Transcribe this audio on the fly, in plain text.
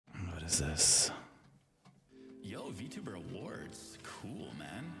is this? Yo, VTuber awards. Cool,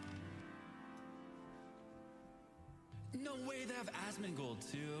 man. No way, they have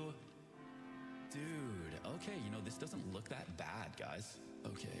Asmongold too. Dude, okay, you know, this doesn't look that bad, guys.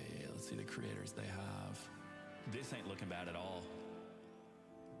 Okay, let's see the creators they have. This ain't looking bad at all.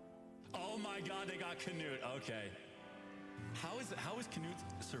 Oh my god, they got Knut. Okay. How is Knut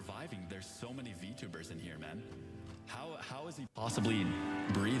surviving? There's so many VTubers in here, man. How is he possibly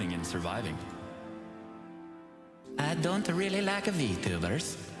breathing and surviving? I don't really like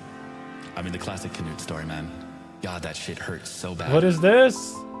VTubers. I mean, the classic Knut story, man. God, that shit hurts so bad. What is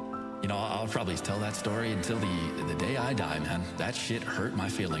this? You know, I'll probably tell that story until the day I die, man. That shit hurt my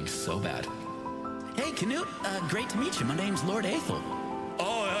feelings so bad. Hey, Knut. Great to meet you. My name's Lord Aethel.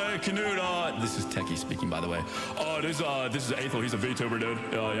 Oh, hey, Knut. This is Techie speaking, by the way. Oh, this is Aethel. He's a VTuber, dude.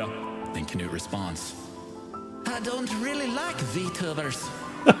 Yeah. Then Knut responds, I don't really like VTubers.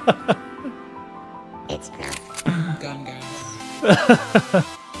 It's Gun Guys.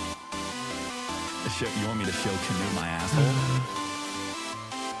 You want me to show Knut my asshole?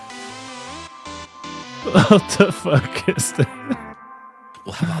 What the fuck is that?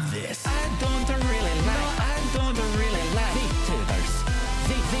 Well, how about this? I don't really like VTubers.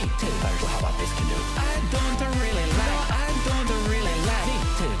 VTubers. Well, how about this, Knut? I don't really like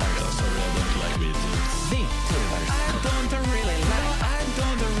VTubers. Oh, sorry, I don't like VTubers. VTubers. I don't really like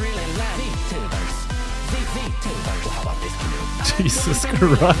VTubers. VTubers. Well, how about this, Knut? Jesus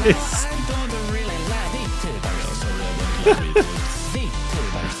Christ. I don't really like VTubers. Oh, sorry, I don't like VTubers.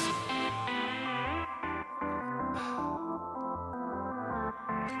 VTubers.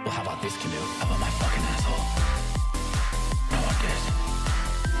 Well, how about this, Knut? How about my fucking asshole? How about this?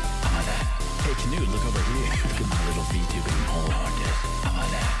 How about that? Hey, Knut, look over here. Look at my little VTubing hole. How about this? How about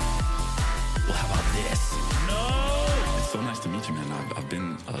that? Well, how about this? No! It's so nice to meet you, man. I've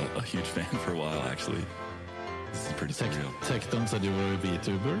been a huge fan for a while, actually. This is pretty surreal. Tekton said you were a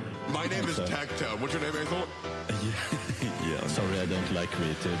VTuber. My name is Tekton. What's your name, Aethel? Yeah. Sorry, I don't like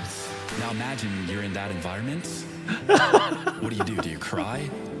VTubes. Now imagine you're in that environment. What do? Do you cry?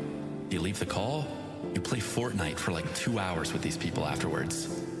 Do you leave the call? You play Fortnite for like 2 hours with these people afterwards.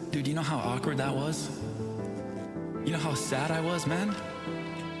 Dude, you know how awkward that was? You know how sad I was, man?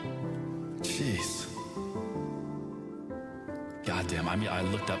 Jeez. Goddamn, I mean, I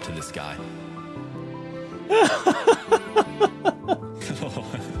looked up to this guy.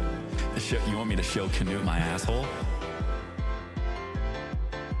 You want me to show Knut my asshole?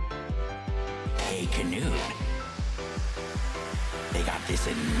 Hey, Knut. They got this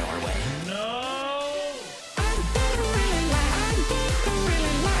in Norway. No!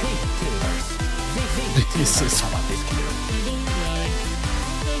 Jesus. How about this, Knut?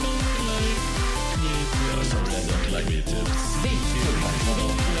 Sorry, I don't like VTubes.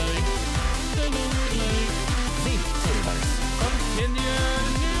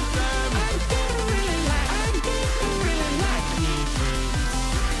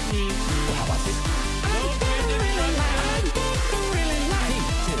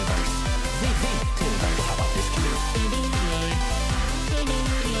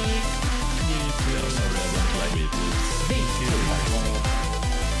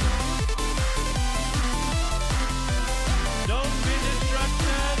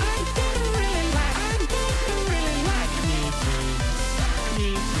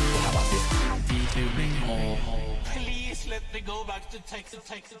 Please let me go back to Texas.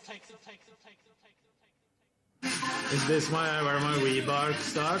 Is this where my rebark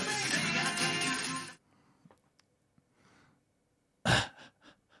starts?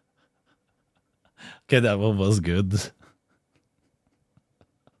 Okay, that one was good.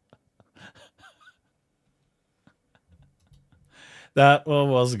 That one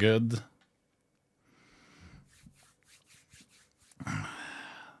was good.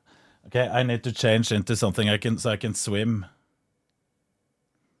 Okay, I need to change into something I can swim.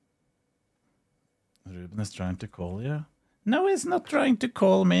 Ruben is trying to call you. No, he's not trying to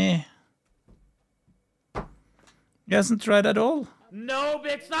call me. He hasn't tried at all. No,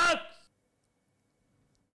 bitch, not!